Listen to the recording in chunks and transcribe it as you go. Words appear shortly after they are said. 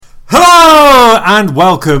and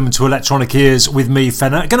welcome to Electronic Ears with me,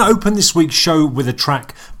 Fenner. Going to open this week's show with a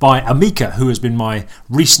track by Amika, who has been my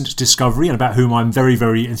recent discovery and about whom I'm very,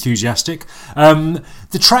 very enthusiastic.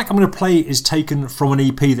 The track I'm going to play is taken from an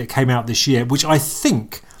EP that came out this year, which I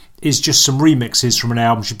think is just some remixes from an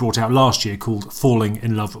album she brought out last year called Falling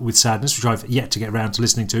in Love with Sadness, which I've yet to get around to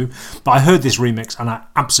listening to. But I heard this remix and I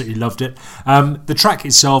absolutely loved it. The track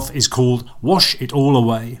itself is called Wash It All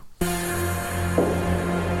Away.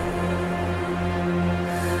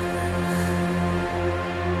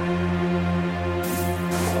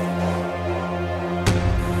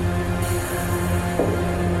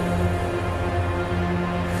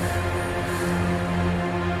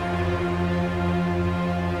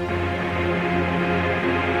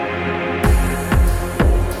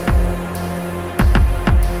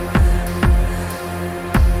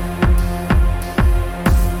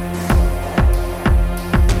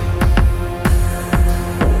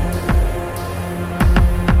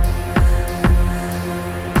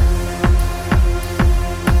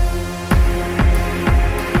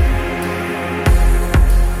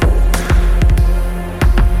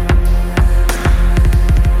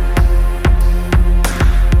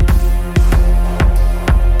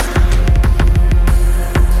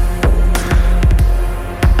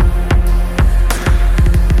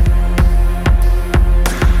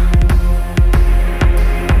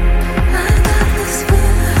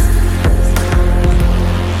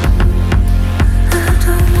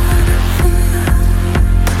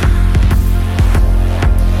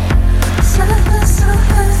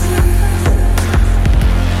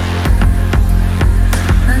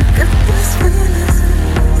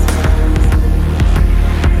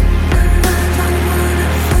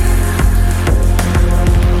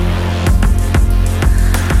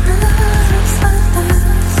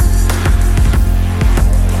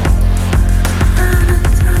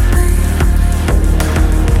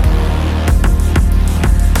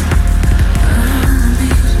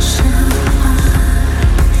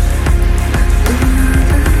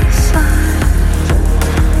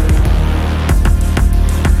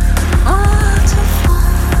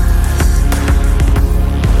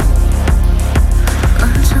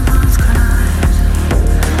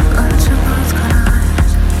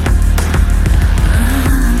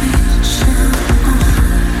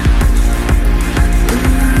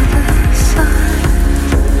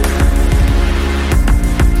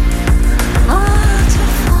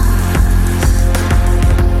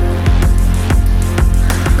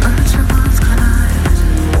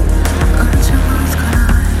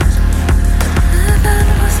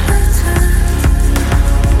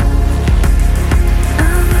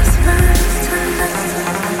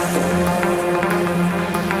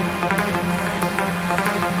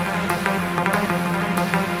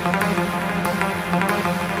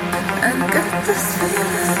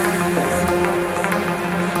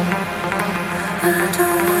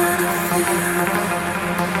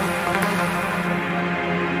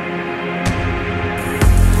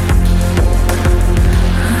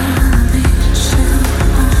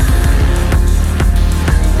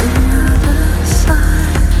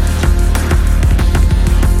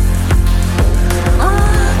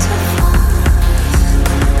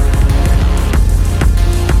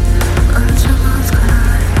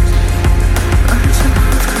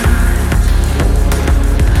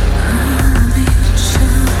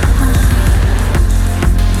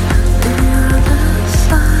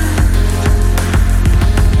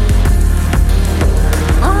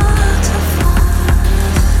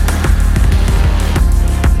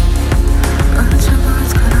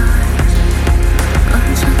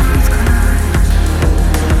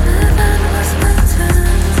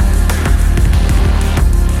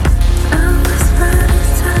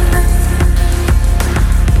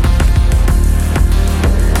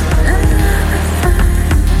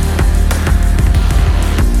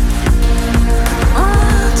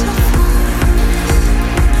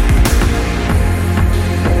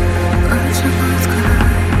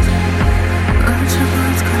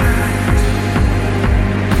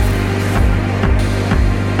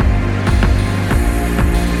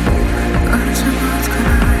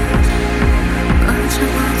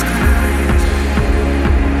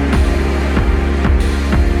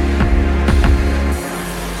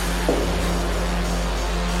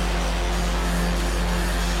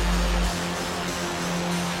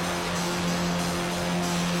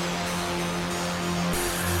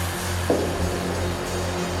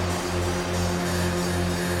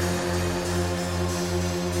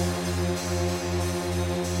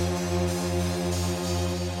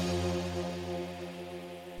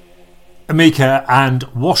 Amika and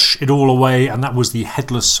Wash It All Away, and that was the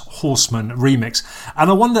Headless Horseman remix. And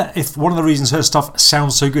I wonder if one of the reasons her stuff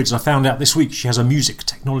sounds so good is I found out this week she has a music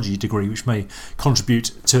technology degree, which may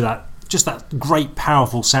contribute to that, just that great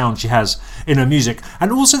powerful sound she has in her music.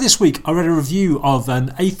 And also this week I read a review of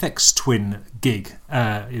an Aphex Twin gig.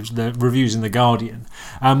 It was the reviews in The Guardian.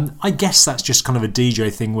 I guess that's just kind of a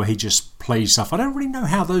DJ thing where he just plays stuff. I don't really know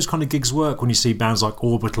how those kind of gigs work when you see bands like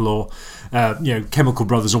Orbital or Chemical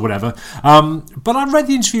Brothers or whatever. But I read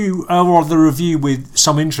the interview or the review with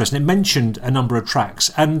some interest, and it mentioned a number of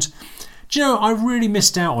tracks. And do you know, I really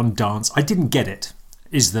missed out on Dance. I didn't get it.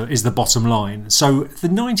 Is the bottom line. So the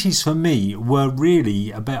 90s for me were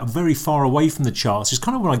really about very far away from the charts. It's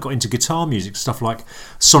kind of when I got into guitar music, stuff like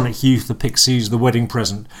Sonic Youth, the Pixies, The Wedding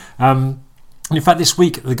Present. And in fact, this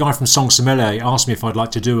week, the guy from Song Sommelier asked me if I'd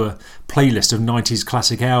like to do a playlist of 90s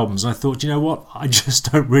classic albums. And I thought, you know what? I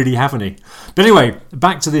just don't really have any. But anyway,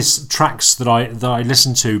 back to this tracks that I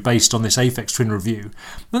listened to based on this Aphex Twin review.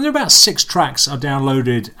 And there are about 6 tracks I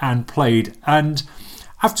downloaded and played. And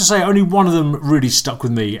I have to say, only one of them really stuck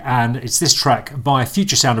with me, and it's this track by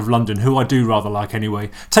Future Sound of London, who I do rather like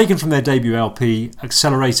anyway, taken from their debut LP,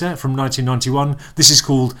 Accelerator, from 1991. This is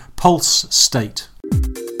called Pulse State.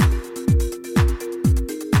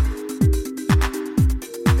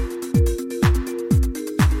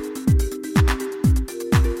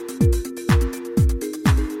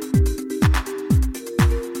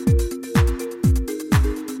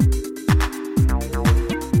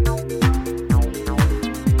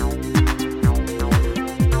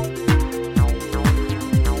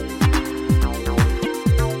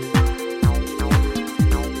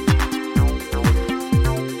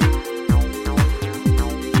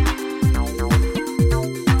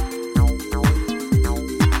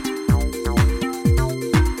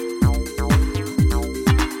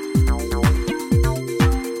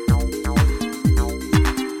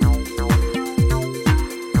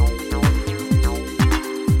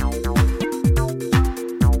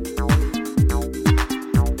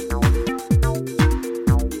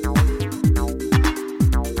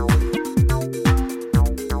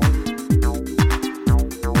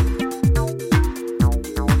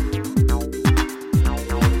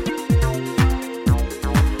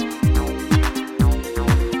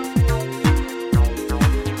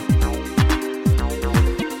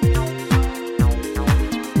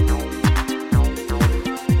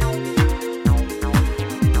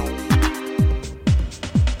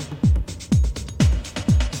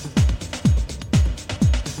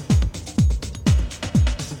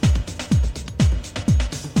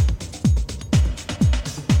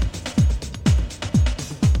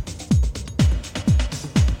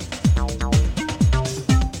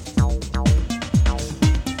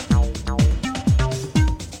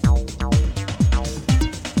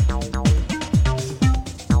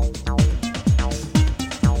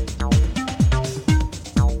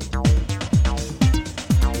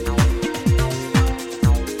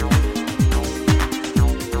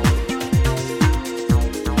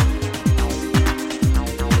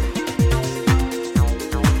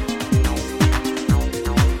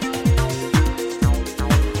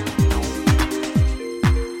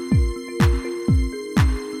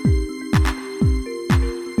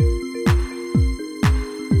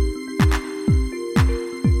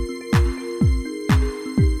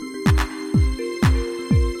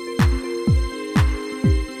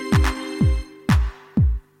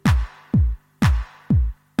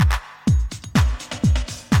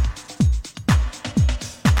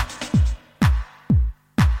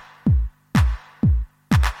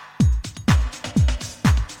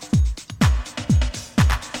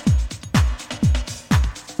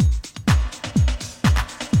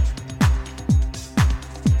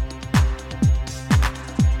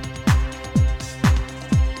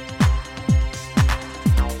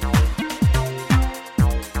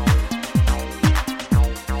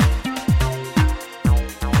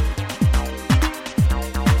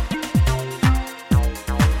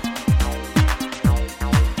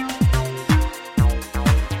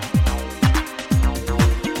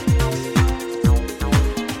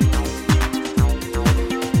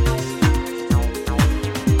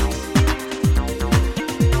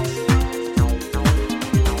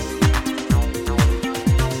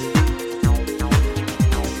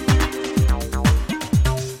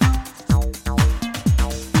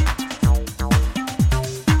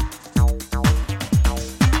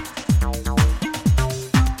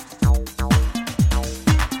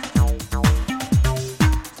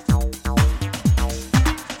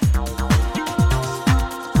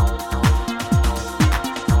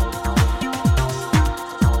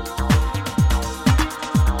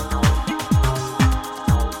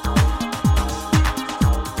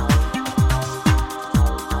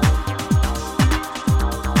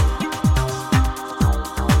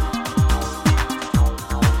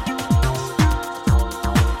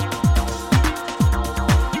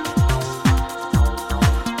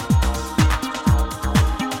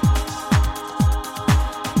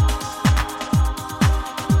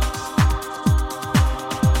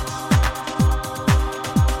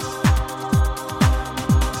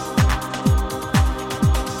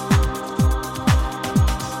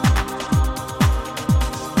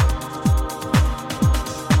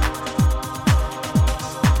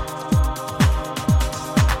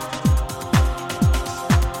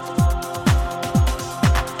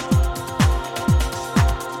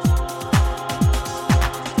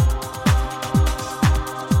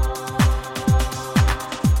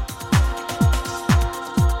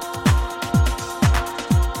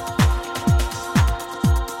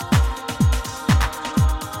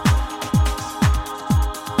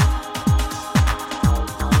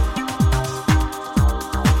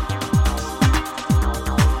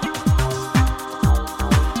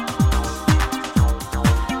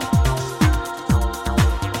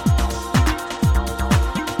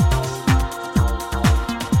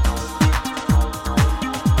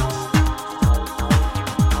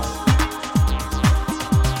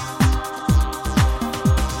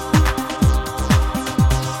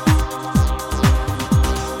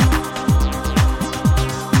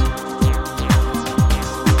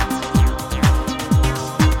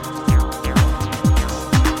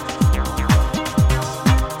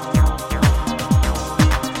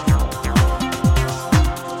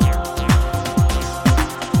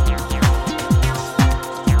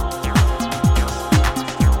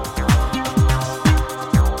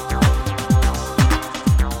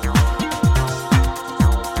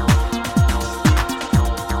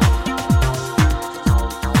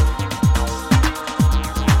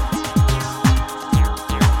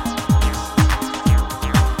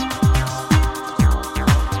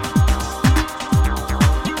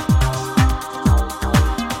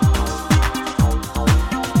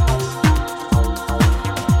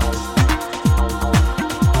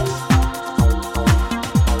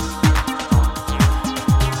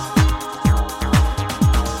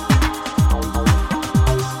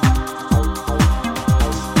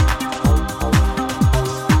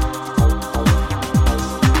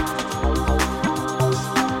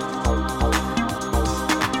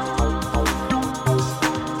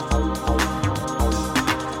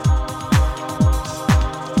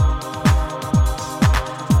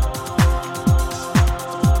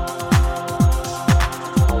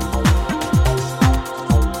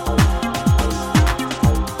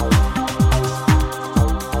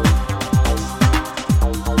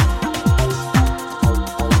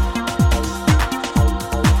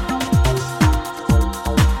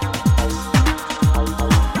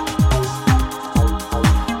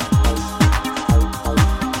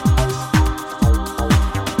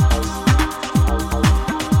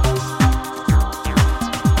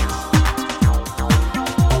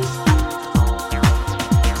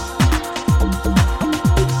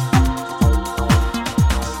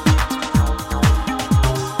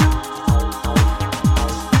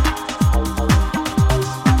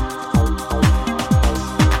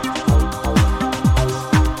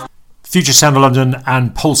 Future Sound of London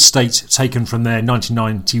and Pulse State, taken from their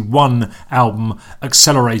 1991 album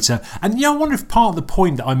Accelerator. And I wonder if part of the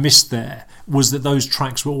point that I missed there was that those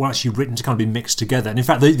tracks were all actually written to kind of be mixed together. And in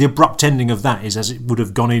fact, the abrupt ending of that is as it would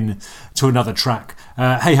have gone in to another track.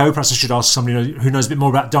 Hey ho, perhaps I should ask somebody who knows a bit more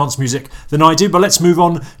about dance music than I do. But let's move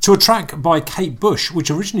on to a track by Kate Bush,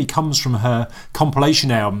 which originally comes from her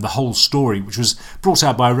compilation album, The Whole Story, which was brought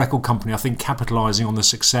out by a record company, I think, capitalising on the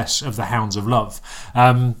success of the Hounds of Love.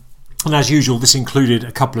 And as usual, this included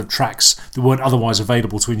a couple of tracks that weren't otherwise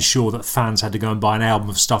available to ensure that fans had to go and buy an album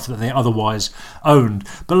of stuff that they otherwise owned.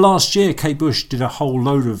 But last year, Kate Bush did a whole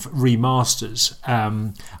load of remasters.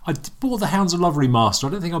 I bought the Hounds of Love remaster. I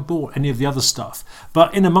don't think I bought any of the other stuff.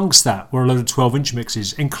 But in amongst that were a load of 12-inch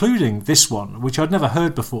mixes, including this one, which I'd never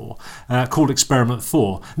heard before, called Experiment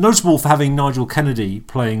 4. Notable for having Nigel Kennedy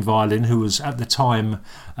playing violin, who was at the time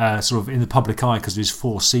sort of in the public eye because of his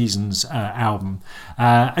Four Seasons album.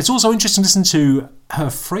 It's also interesting to listen to her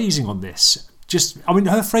phrasing on this.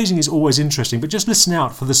 Her phrasing is always interesting, but just listen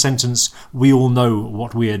out for the sentence, "We all know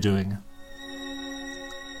what we are doing."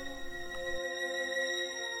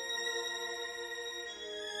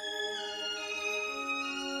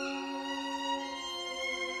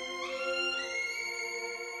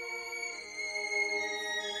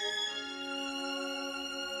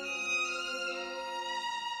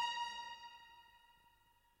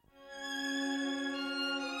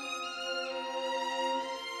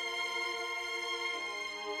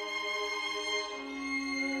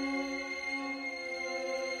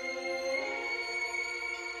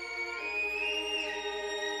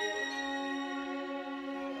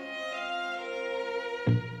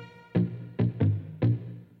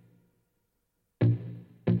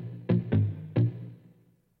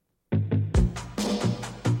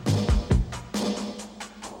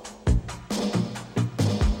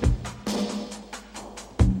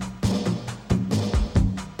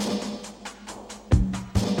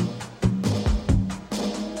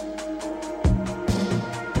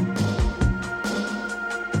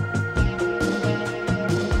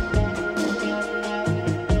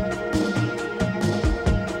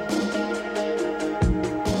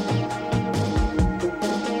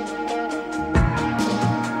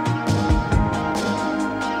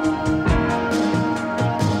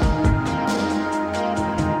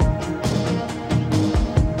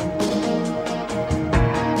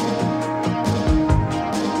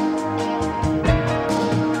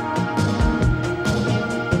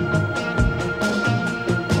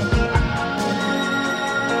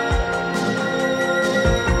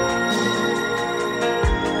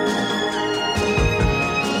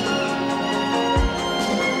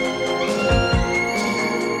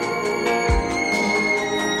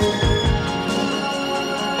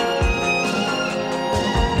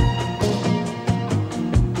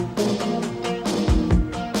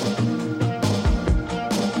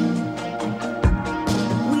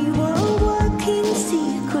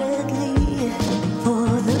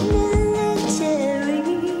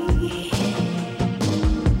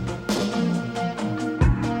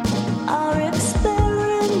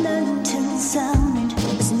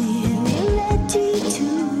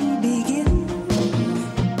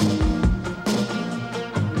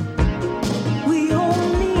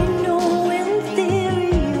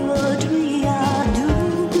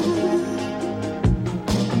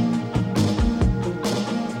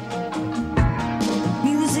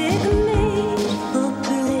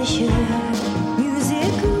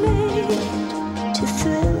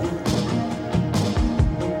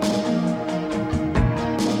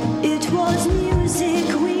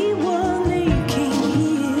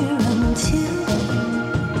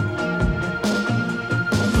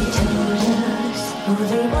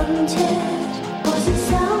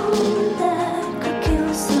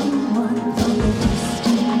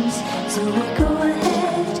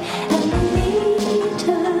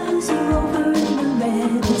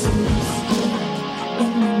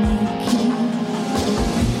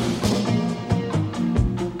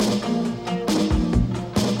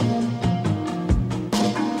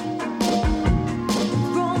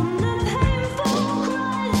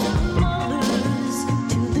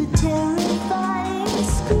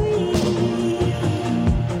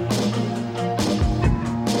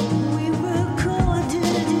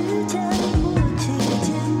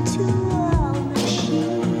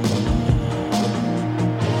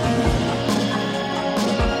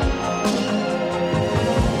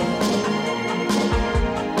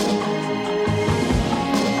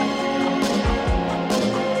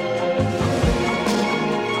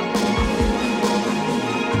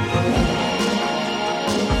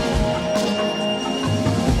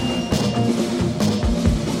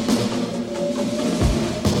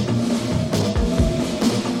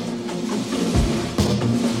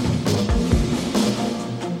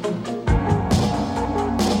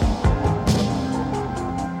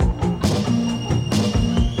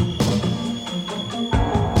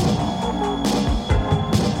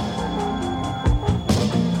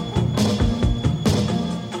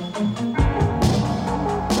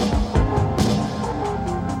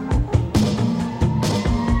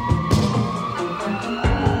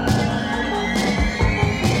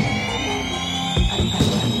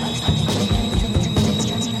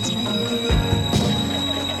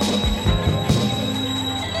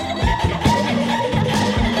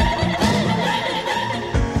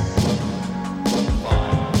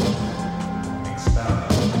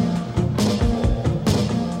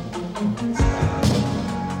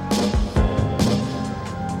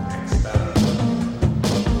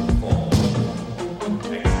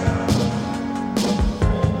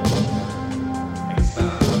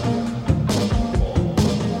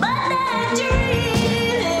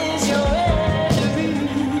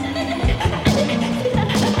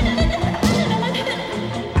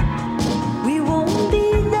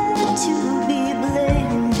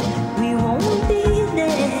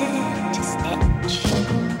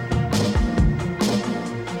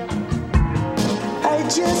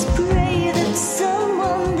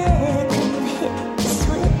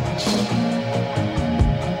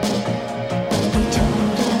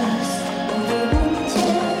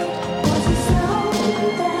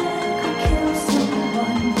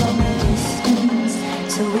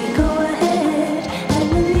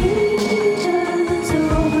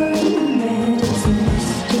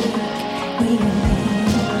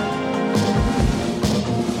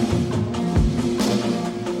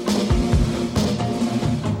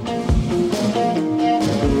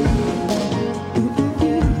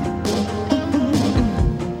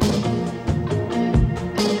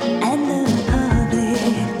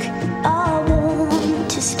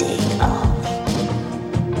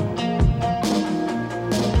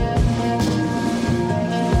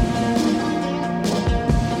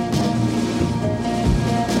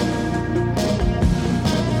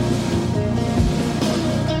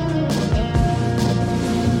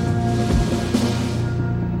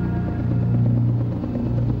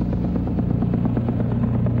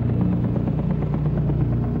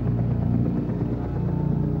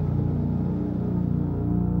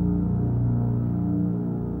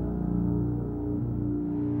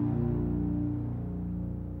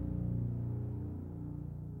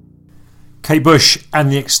 Kate Bush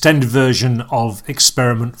and the extended version of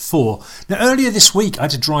Experiment 4. Now, earlier this week, I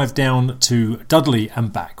had to drive down to Dudley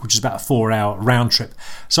and back, which is about a 4-hour round trip.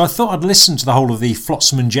 So I thought I'd listen to the whole of the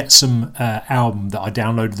Flotsam and Jetsam album that I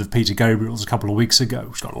downloaded of Peter Gabriel's a couple of weeks ago,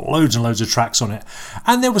 which got loads and loads of tracks on it.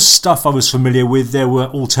 And there was stuff I was familiar with. There were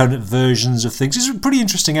alternate versions of things. It's a pretty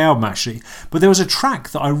interesting album, actually. But there was a track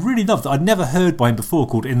that I really loved that I'd never heard by him before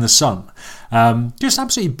called In the Sun. Just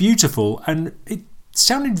absolutely beautiful, and it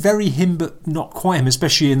sounded very him but not quite him,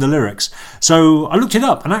 especially in the lyrics. So I looked it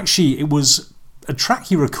up, and actually it was a track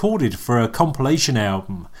he recorded for a compilation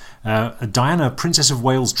album, a Diana Princess of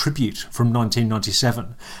Wales tribute from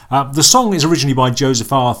 1997. The song is originally by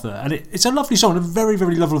Joseph Arthur, and it's a lovely song, a very,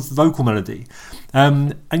 very lovely vocal melody.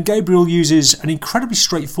 And Gabriel uses an incredibly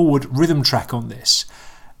straightforward rhythm track on this.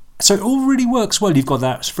 So it all really works well. You've got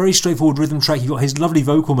that very straightforward rhythm track, you've got his lovely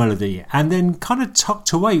vocal melody, and then kind of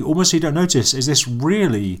tucked away, almost so you don't notice, is this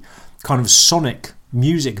really kind of sonic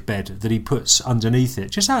music bed that he puts underneath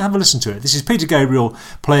it. Just have a listen to it. This is Peter Gabriel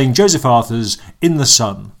playing Joseph Arthur's In the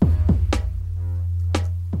Sun.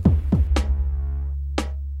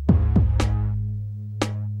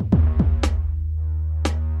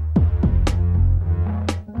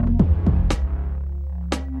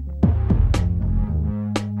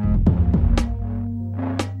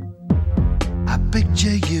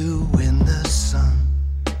 Picture you in the sun,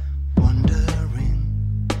 wondering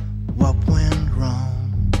what went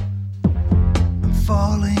wrong, and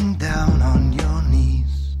falling down on your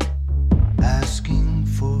knees, asking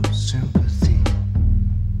for sympathy,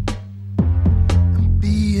 and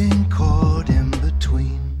being caught in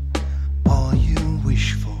between all you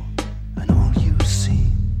wish for and all you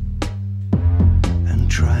see,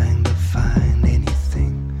 and trying to find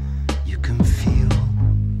anything you can feel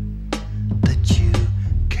that you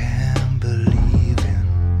can believe in.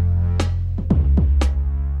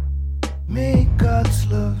 May God's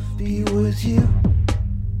love be with you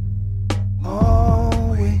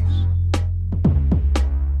always.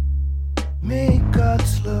 May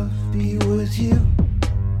God's love be with you.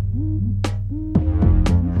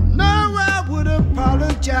 No, I would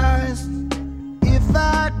apologize if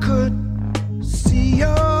I could see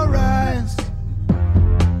your eyes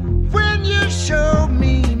when you showed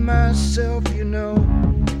me myself. You know,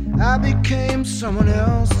 I became someone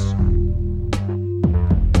else,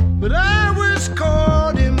 but I was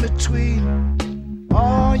caught in between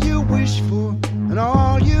all you wish for and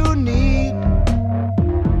all you need.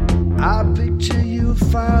 I picture you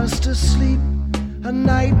fast asleep, a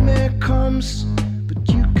nightmare comes, but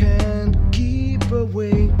you can't keep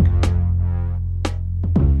awake.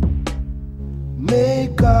 May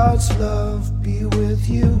God's love be with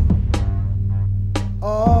you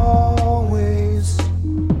always.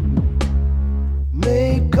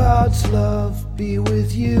 May God's love be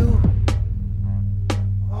with you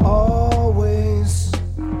always.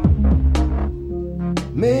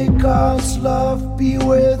 May God's love be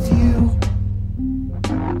with you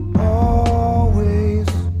always.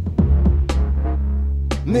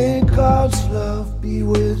 May God's love be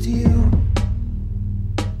with you.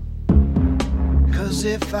 'Cause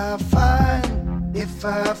if I find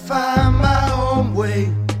my own way,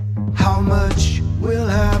 how much will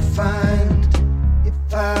I find?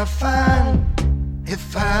 If I find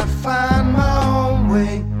my own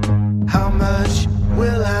way, how much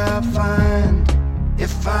will I find?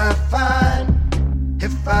 If I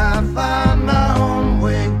find my own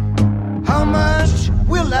way, how much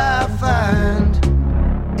will I find?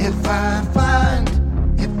 If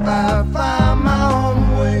I find my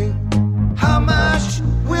own way, how much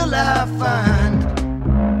will I find?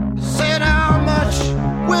 Said how much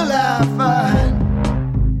will I find?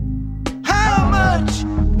 How much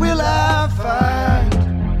will I find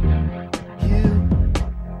you?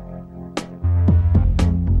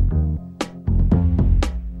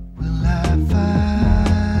 Will I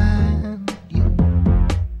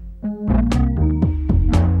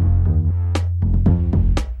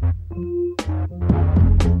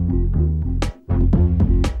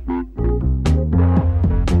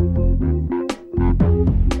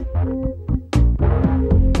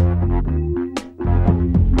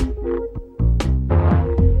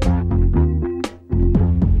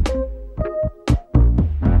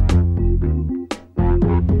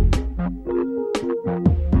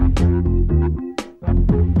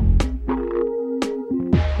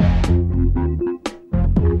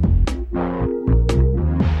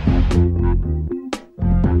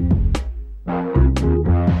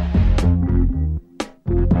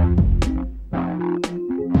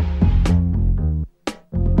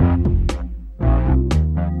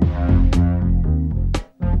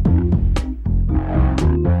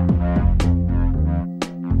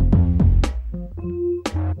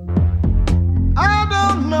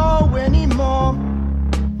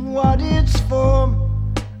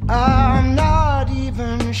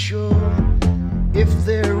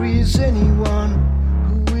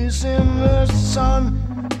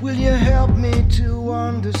son, will you help me to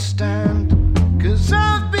understand? 'Cause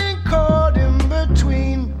I've been caught in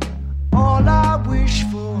between all I wish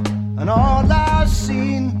for and all I've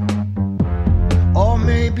seen. Or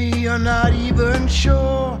maybe you're not even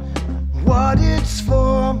sure what it's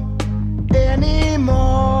for any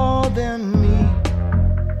more than me.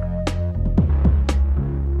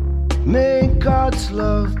 May God's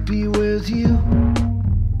love be with you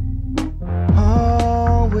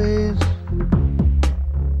always.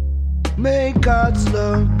 May God's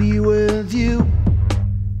love be with you.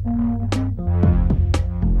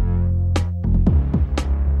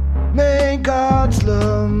 May God's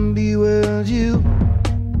love be with you,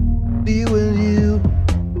 be with you.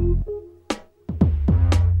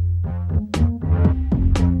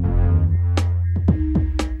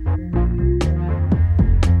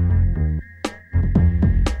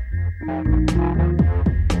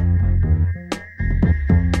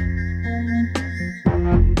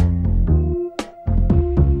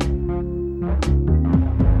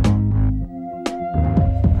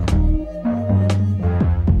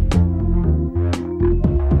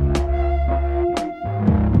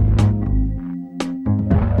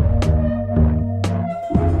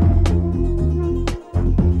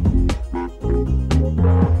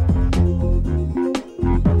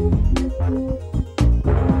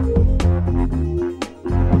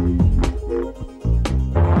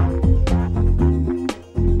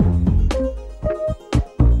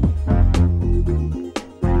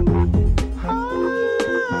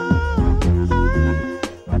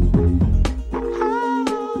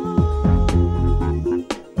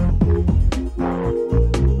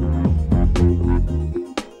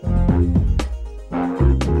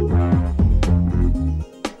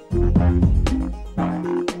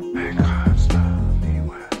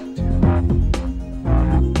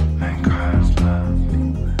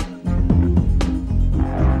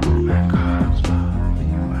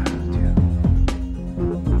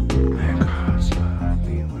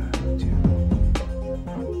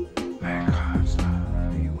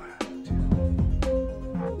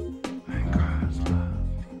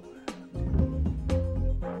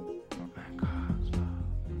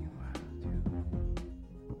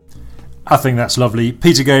 I think that's lovely.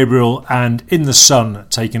 Peter Gabriel and In the Sun,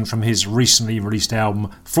 taken from his recently released album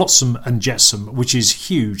Flotsam and Jetsam, which is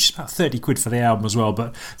huge. It's about 30 quid for the album as well,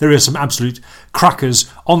 but there are some absolute crackers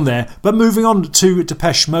on there. But moving on to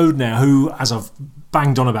Depeche Mode now, who, as I've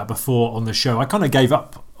banged on about before on the show, I kind of gave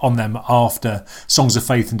up on them after Songs of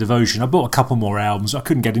Faith and Devotion. I bought a couple more albums. I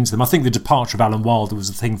couldn't get into them. I think the departure of Alan Wilder was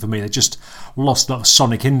the thing for me. They just lost a lot of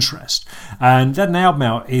sonic interest. And they had an album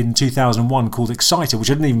out in 2001 called Exciter, which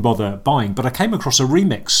I didn't even bother buying, but I came across a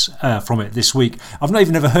remix from it this week. I've not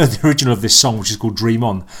even ever heard the original of this song, which is called Dream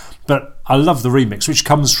On, but I love the remix, which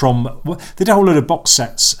comes from... They did a whole load of box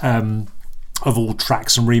sets of all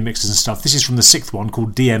tracks and remixes and stuff. This is from the 6th one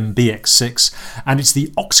called DMBX6, and it's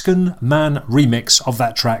the Oxcan Man remix of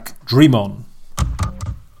that track, Dream On.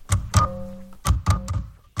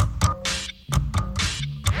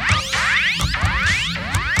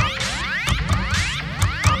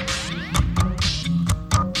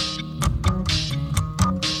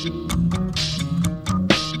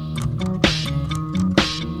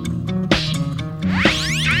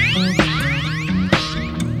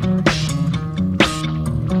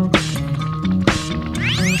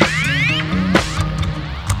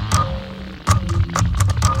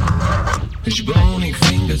 As your bony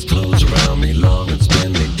fingers close around me, long and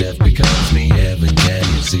spin me, death becomes me. Heaven, can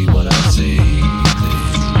you see what I see?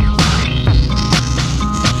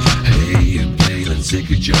 Hey, you're pale and sick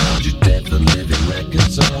of George, you're deaf and living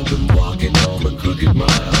records. I've been walking home a crooked mile.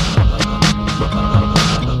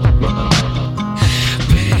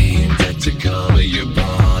 Paying debt to cover your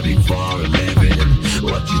body for a living.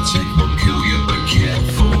 What you take won't kill you, but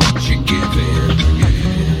careful what you're giving.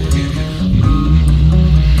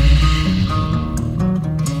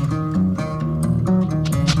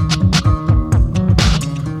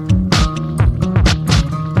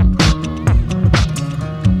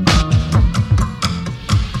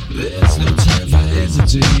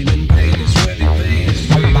 And pain is ready, pain is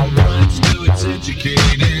free. Let's do it's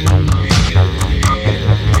educating.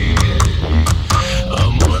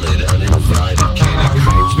 I'm wanted, uninvited.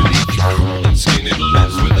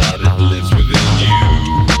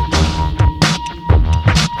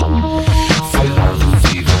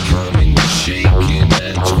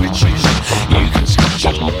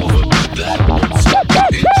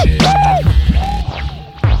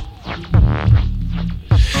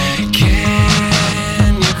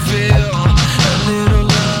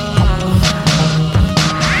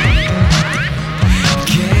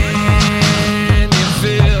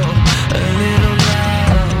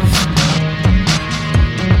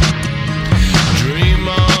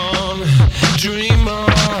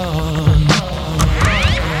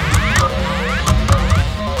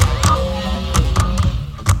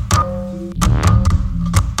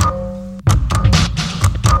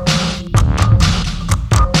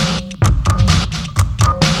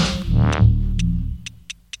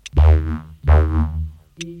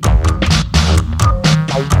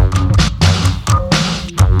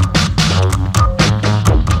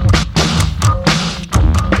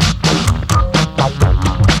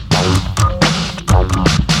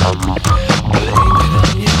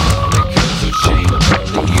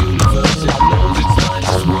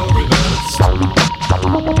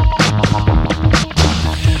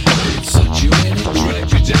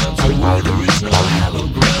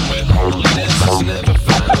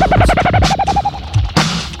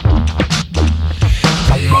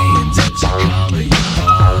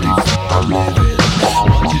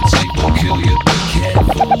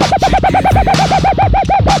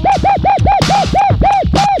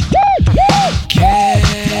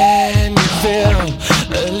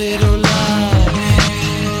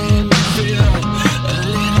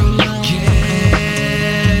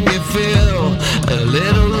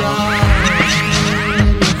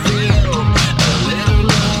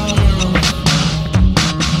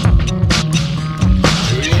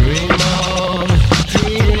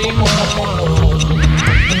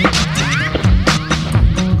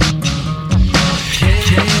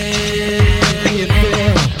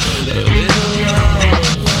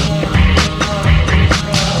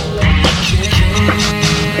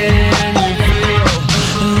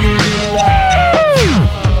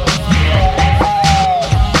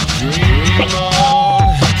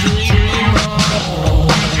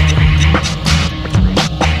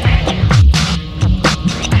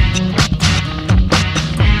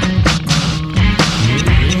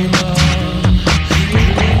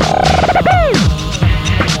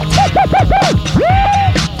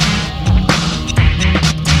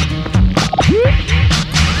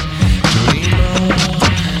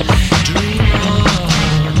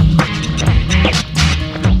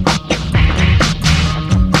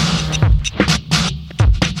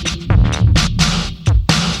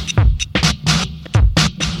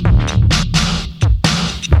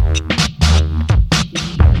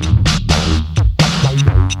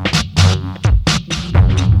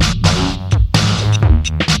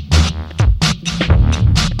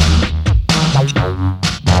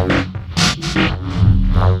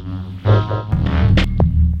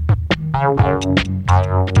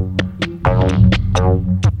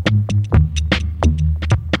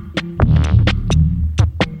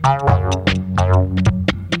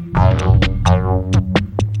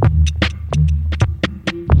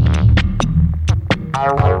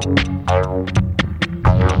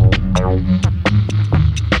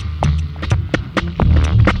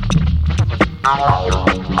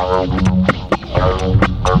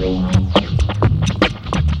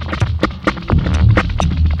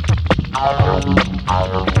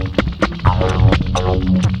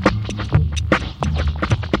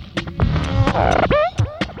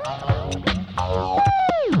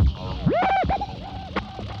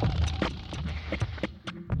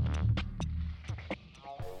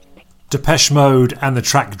 Depeche Mode and the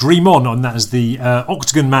track Dream On, and that is the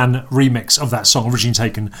Octagon Man remix of that song, originally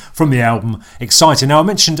taken from the album Exciting. Now, I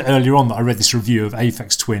mentioned earlier on that I read this review of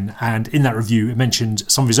Aphex Twin, and in that review it mentioned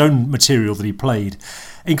some of his own material that he played,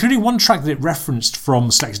 including one track that it referenced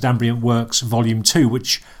from Selected Ambient Works Volume 2,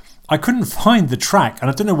 which I couldn't find the track, and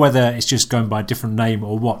I don't know whether it's just going by a different name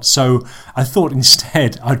or what, so I thought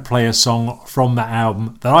instead I'd play a song from that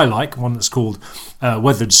album that I like, one that's called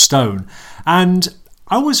Weathered Stone. And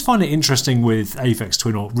I always find it interesting with Aphex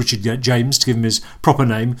Twin, or Richard James to give him his proper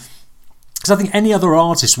name, because I think any other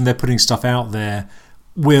artist, when they're putting stuff out there,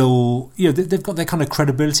 will, they've got their kind of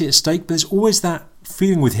credibility at stake, but there's always that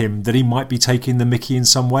feeling with him that he might be taking the mickey in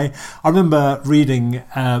some way. I remember reading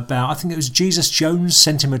about, I think it was Jesus Jones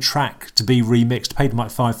sent him a track to be remixed, paid him like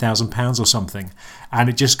 £5,000 or something, and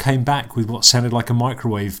it just came back with what sounded like a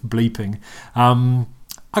microwave bleeping.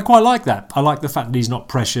 I quite like that. I like the fact that he's not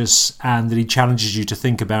precious and that he challenges you to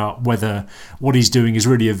think about whether what he's doing is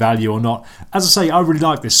really of value or not. As I say, I really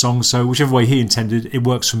like this song, so whichever way he intended, it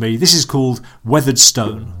works for me. This is called Weathered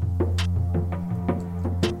Stone.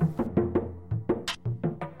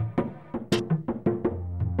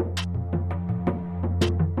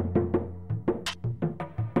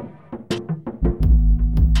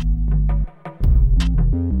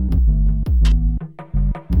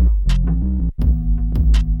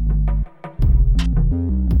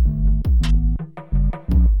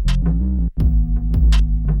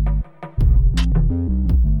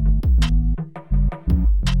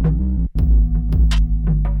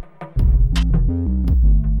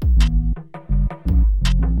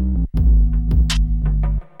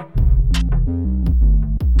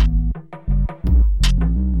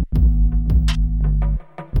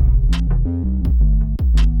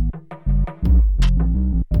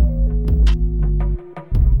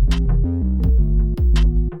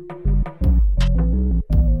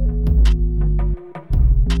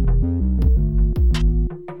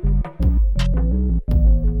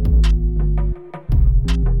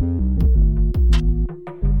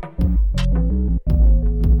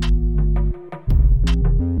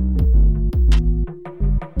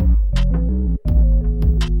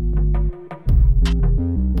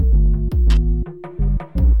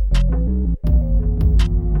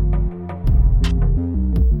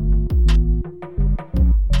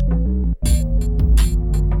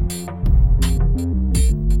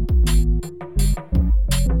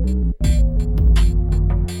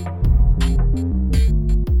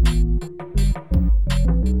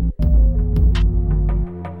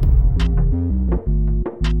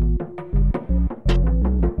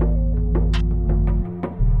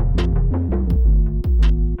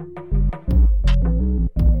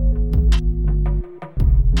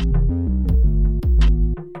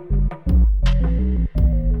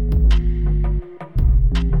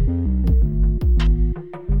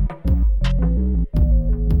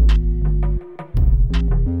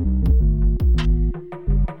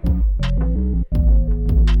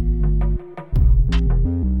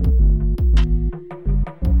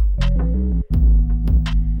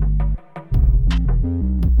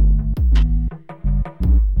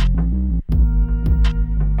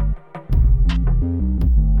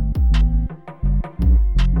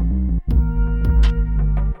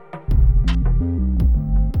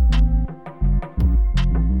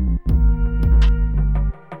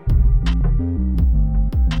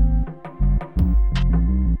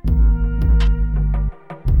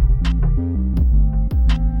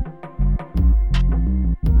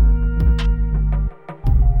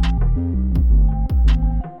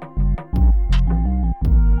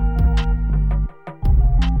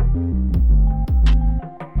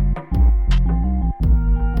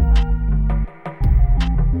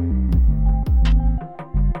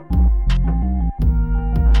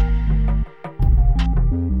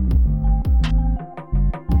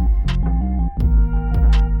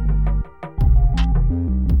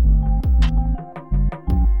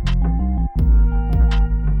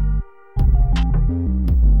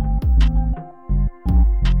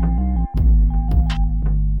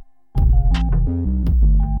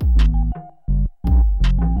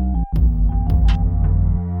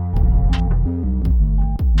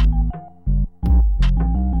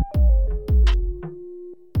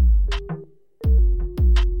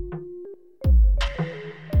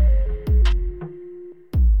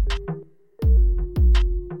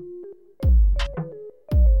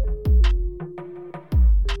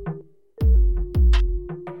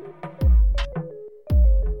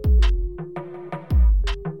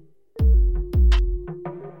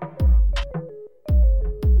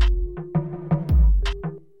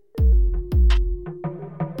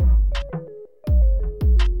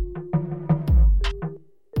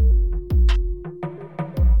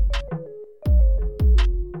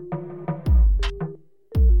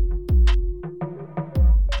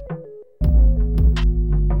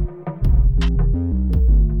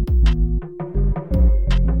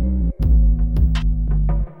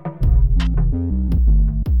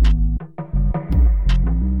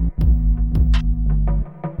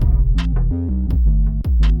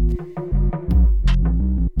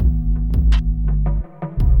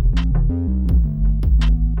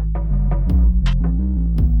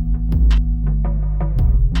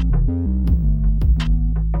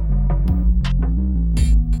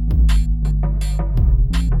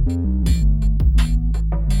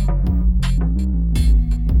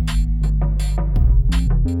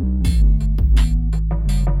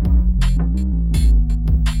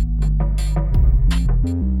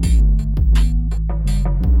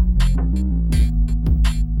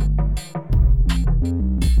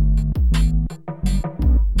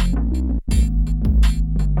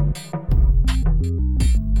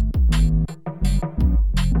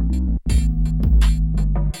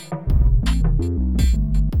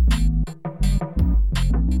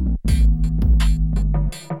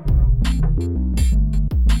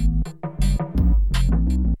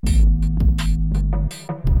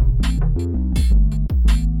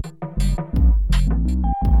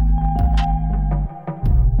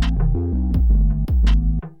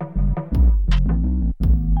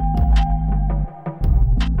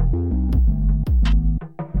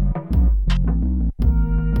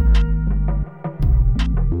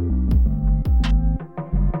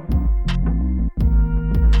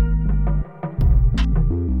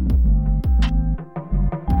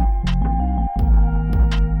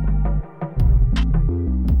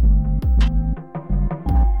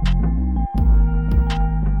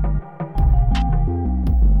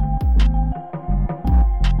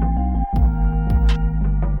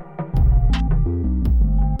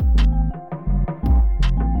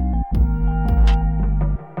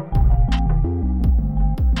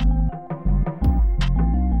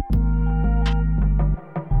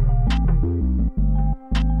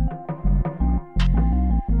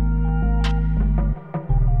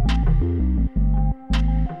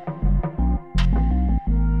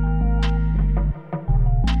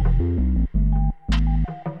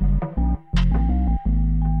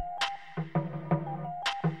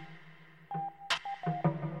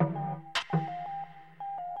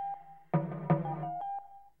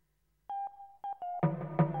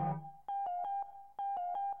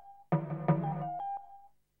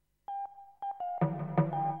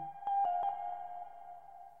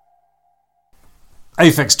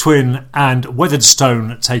 Aphex Twin and Weathered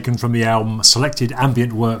Stone, taken from the album Selected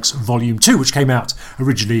Ambient Works Volume 2, which came out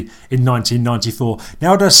originally in 1994. Now,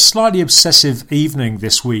 I had a slightly obsessive evening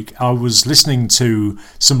this week. I was listening to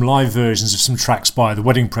some live versions of some tracks by The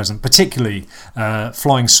Wedding Present, particularly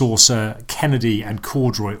Flying Saucer, Kennedy and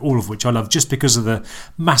Corduroy, all of which I love just because of the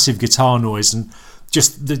massive guitar noise and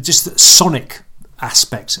just the sonic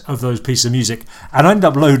aspect of those pieces of music. And I ended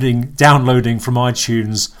up downloading from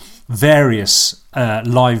iTunes various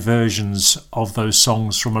live versions of those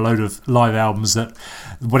songs from a load of live albums that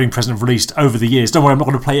The Wedding Present have released over the years. Don't worry, I'm not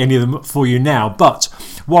going to play any of them for you now, but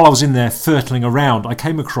while I was in there fertling around, I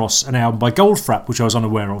came across an album by Goldfrapp, which I was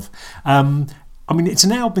unaware of. I mean, it's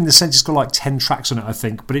an album in the sense it's got like 10 tracks on it, I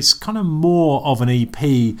think, but it's kind of more of an EP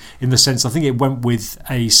in the sense I think it went with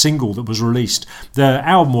a single that was released. The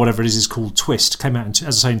album, whatever it is called Twist, came out,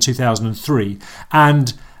 as I say, in 2003,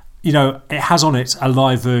 and you know, it has on it a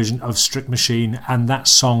live version of Strict Machine, and that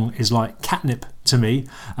song is like catnip to me.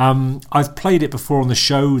 I've played it before on the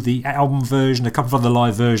show, the album version, a couple of other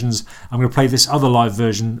live versions. I'm going to play this other live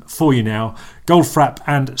version for you now. Goldfrapp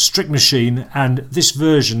and Strict Machine, and this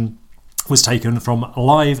version was taken from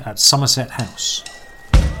Live at Somerset House.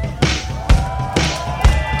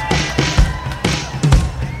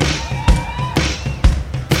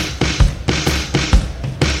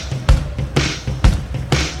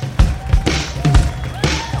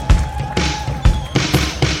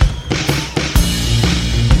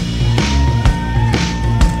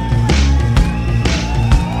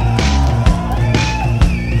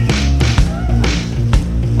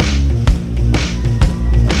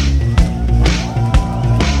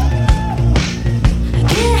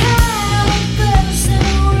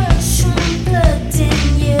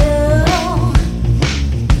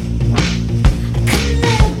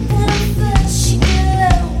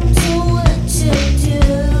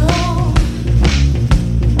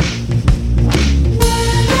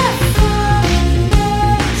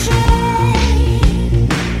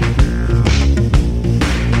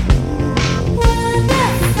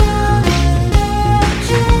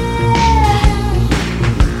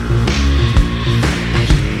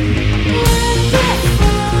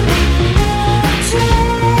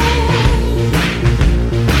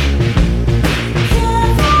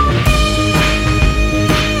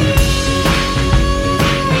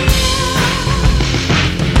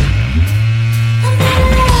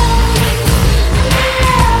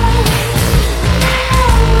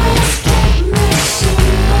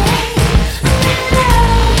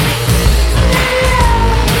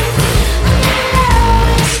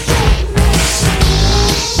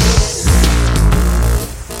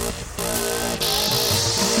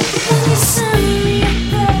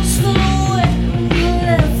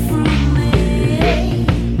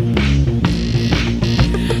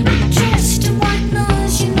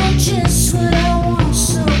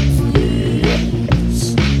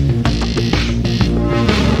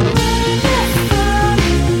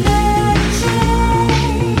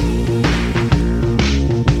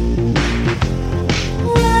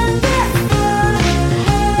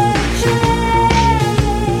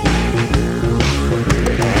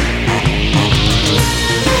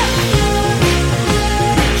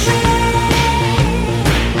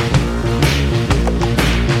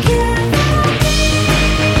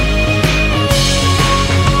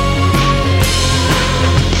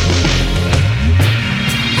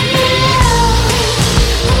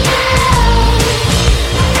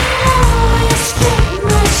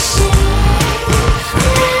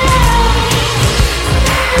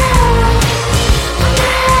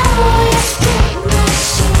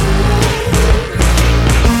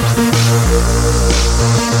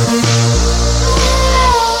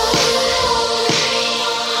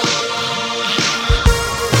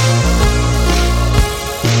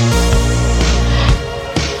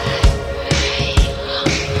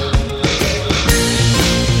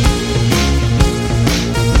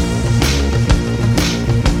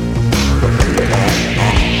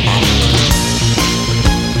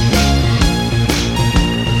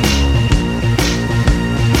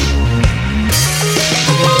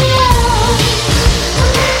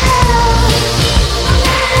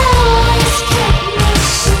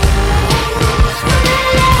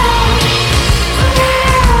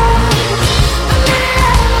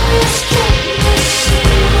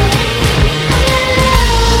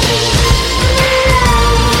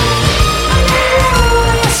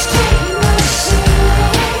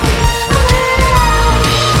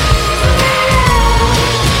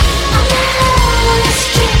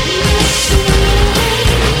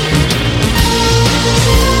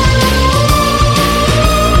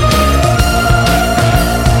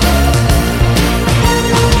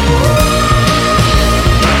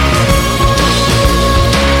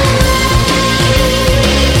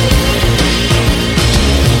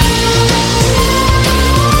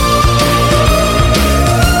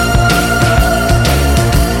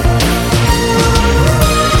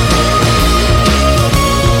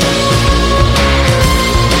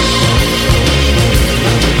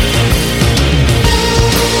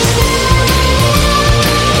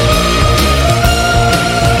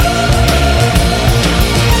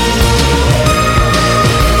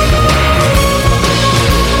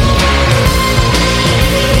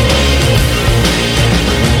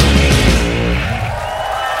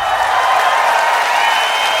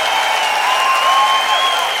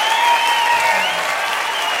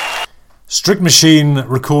 Strict Machine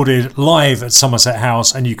recorded live at Somerset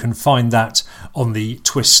House, and you can find that on the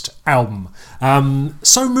Twist album.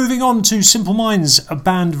 So moving on to Simple Minds, a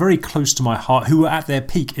band very close to my heart, who were at their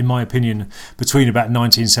peak, in my opinion, between about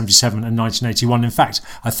 1977 and 1981. In fact,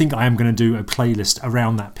 I think I am going to do a playlist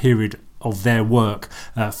around that period of their work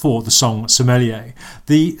for the song Sommelier.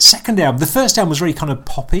 The second album, the first album was very kind of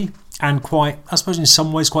poppy and quite, I suppose in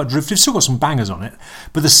some ways quite derivative, still got some bangers on it,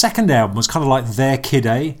 but the second album was kind of like their Kid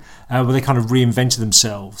A, where they kind of reinvented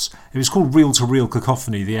themselves. It was called Reel to Reel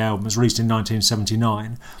Cacophony. The album was released in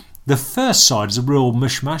 1979. The first side is a real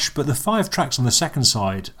mishmash, but the 5 tracks on the second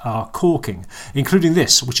side are corking, including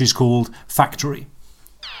this, which is called Factory.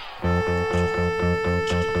 I'm going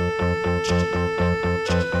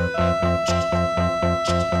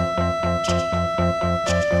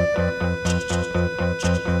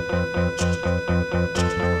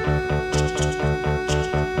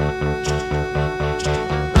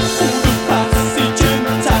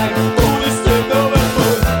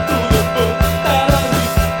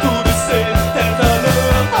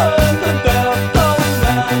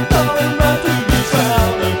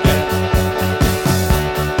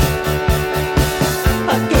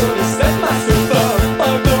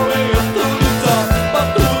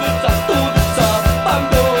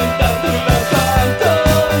down to the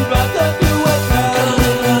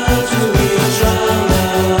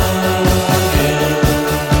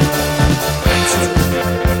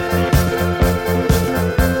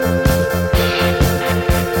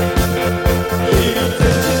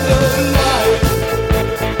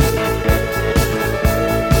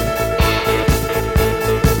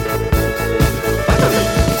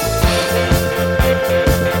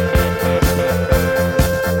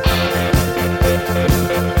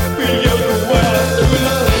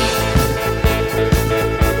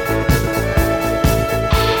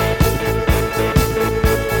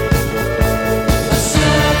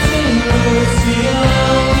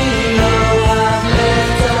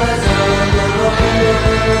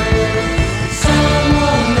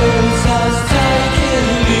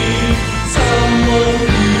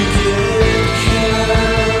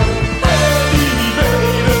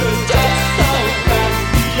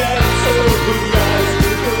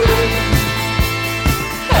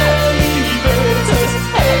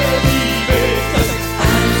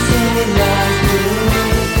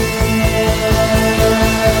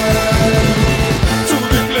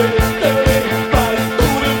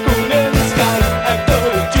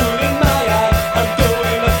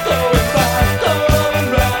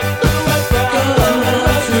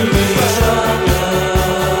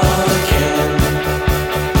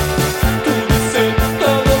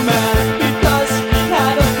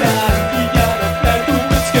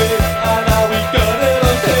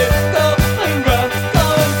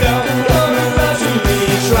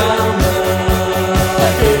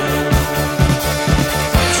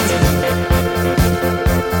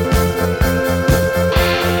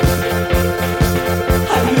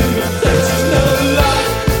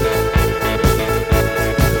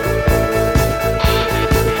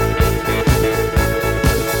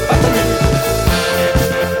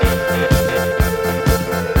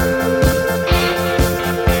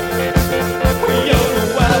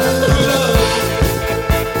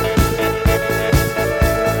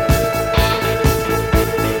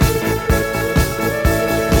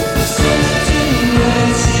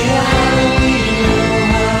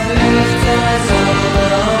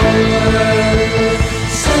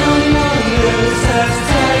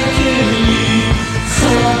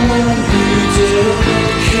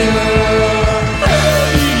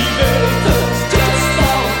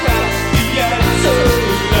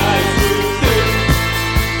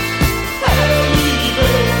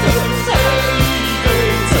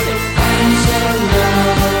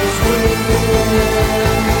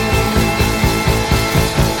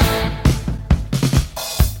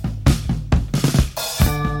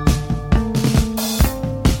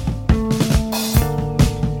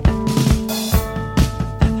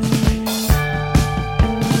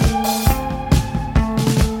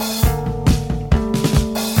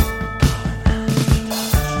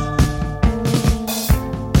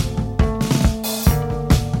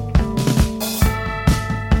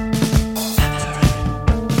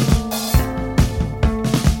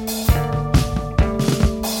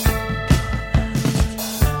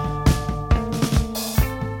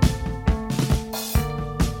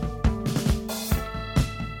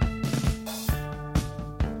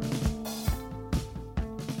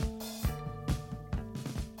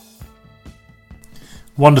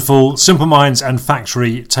Wonderful. Simple Minds and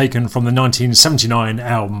Factory, taken from the 1979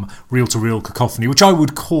 album Reel to Reel Cacophony, which I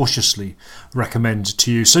would cautiously recommend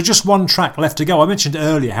to you. So just one track left to go. I mentioned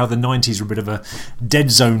earlier how the 90s were a bit of a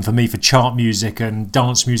dead zone for me for chart music and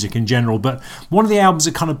dance music in general, but one of the albums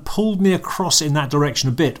that kind of pulled me across in that direction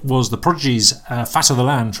a bit was The Prodigy's Fat of the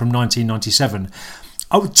Land from 1997.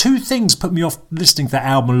 Two things put me off listening to that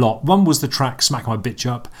album a lot. One was the track Smack My Bitch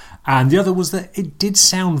Up, and the other was that it did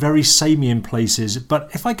sound very samey in places, but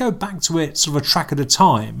if I go back to it sort of a track at a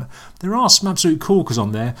time, there are some absolute corkers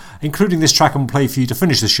on there, including this track I'm going to play for you to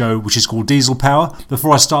finish the show, which is called Diesel Power.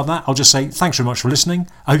 Before I start that, I'll just say thanks very much for listening.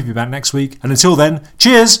 I hope you'll be back next week, and until then,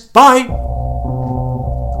 cheers, bye!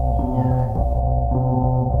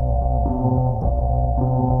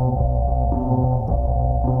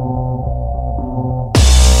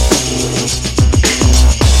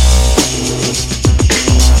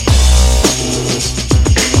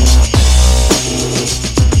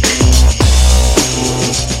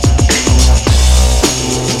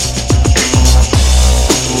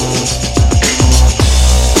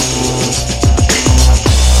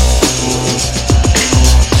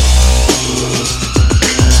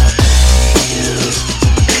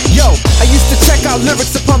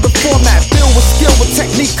 Lyrics upon the format, filled with skill with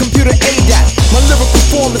technique, computer ADAT. My lyrical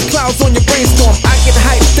form is clouds on your brainstorm. I get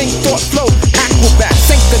hype, think, thought, flow, acrobat.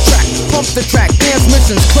 Sync the track, pump the track, dance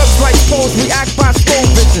missions. Clubs like pose, react by scroll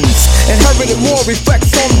visions. Inherited more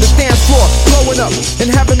reflects on the dance floor. Blowing up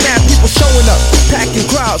and having mad people showing up. Packing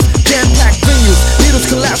crowds, jam-packed venues. Needles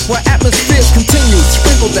collapse while atmospheres continue.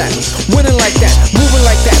 Sprinkle that, winning like that, moving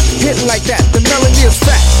like that, hitting like that. The melody is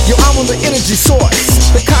fat. Yo, I'm on the energy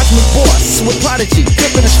source, the cosmic boss with prodigy,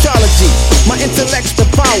 flipping astrology. My intellect's the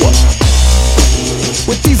power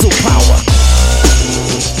with diesel power.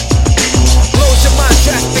 Blows your mind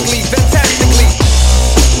drastically, fantastically.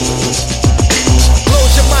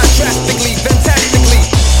 Blows your mind drastically, fantastically.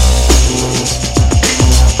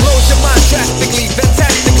 Blows your mind drastically,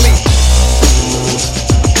 fantastically.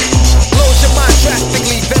 Blows your mind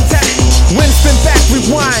drastically, fantastically. When spin back,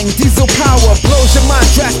 rewind, diesel power blows your mind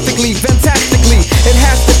drastically, fantastically. It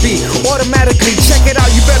has to be automatically. Check it out,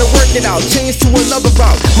 you better work it out. Change to another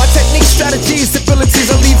route. My technique, strategies, abilities,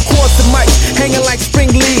 I leave chords and mics hanging like spring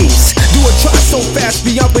leaves. Do a try so fast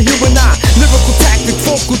beyond the human eye. Lyrical tactic,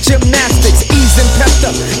 vocal gymnastics, ease and pepped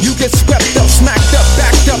up. You get swept up, smacked up,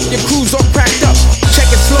 backed up. Your crew's all cracked up. Check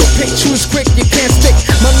it slow, pick, choose quick, you can't stick.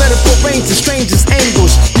 My metaphor range the strangest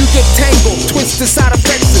angles. You get tangled, twisted side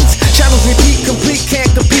affections. Channels repeat, complete,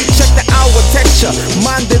 can't compete. Check the hour texture,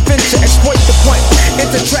 mind adventure, exploit the point.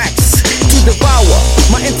 Enter tracks to devour.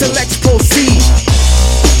 My intellects proceed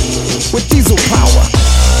with diesel power.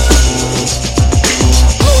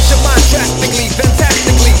 Blows your mind drastically,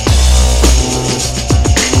 fantastically.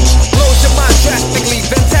 Blows your mind drastically,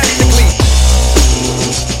 fantastically.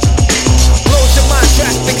 Blows your mind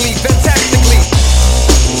drastically, fantastically.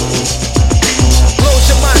 Blows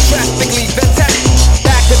your mind drastically, fantastically.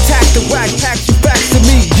 Back attack the whack, pack you back to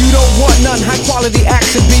me. You don't want none, high quality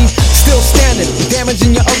action be still standing,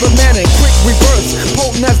 damaging your other manner. Quick reverse,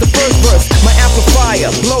 potent as the first verse. My amplifier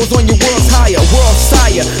blows on your world's higher. World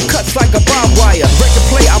sire, cuts like a barbed wire. Record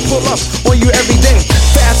play, I pull up on you every day.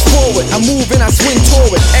 Fast forward, I move and I swing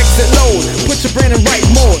toward. Exit load, put your brain in right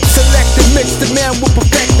mode. Select and mix, the man will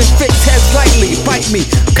perfect and fix. Heads lightly, bite me,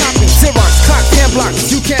 copy, Xerox, clock, hand blocks.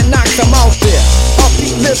 You can't knock them out there.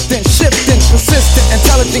 Upbeat, lifting, shifting, persistent,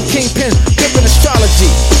 intelligent kingpin, flipping astrology.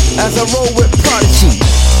 As I roll with